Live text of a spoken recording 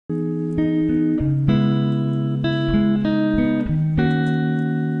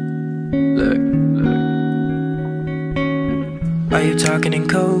Why you talking in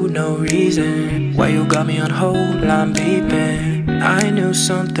code, no reason? Why you got me on hold, I'm beeping? I knew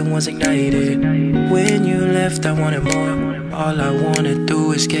something was ignited. When you left I wanted more. All I wanna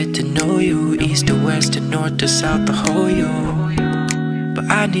do is get to know you. East to west to north to south, the whole you. But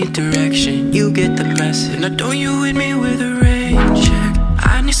I need direction, you get the message. Now don't you hit me with a rain check.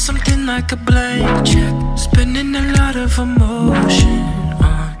 I need something like a blank check. Spending a lot of emotion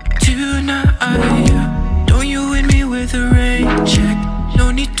on tonight. Don't you hit me with a rain check.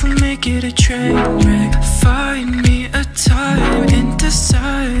 No need to make it a train wreck. Find me a time and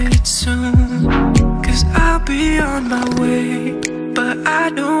decide soon, cause I'll be on my way. But I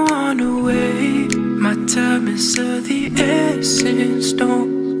don't wanna wait. My time is of the essence,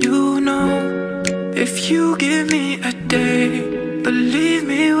 don't you know? If you give me a day, believe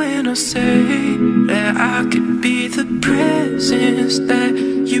me when I say that I could be the presence that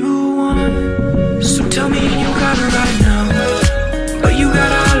you want. So tell me you got it right now, but you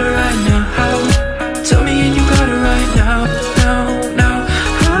gotta holler right now. Tell me and you got it right now, now.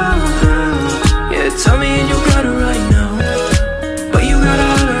 Yeah, tell me and you got it right now, but you gotta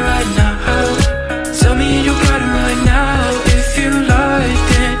holler right now. Tell me and you got it right now. If you like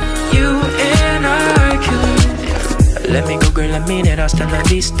it, you and I could. Let me go, girl, I mean it, hasta la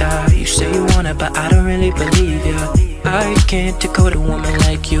vista. You say you want it, but I don't really believe ya. I can't decode a woman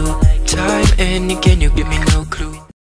like you. Time and again, you give me no clue.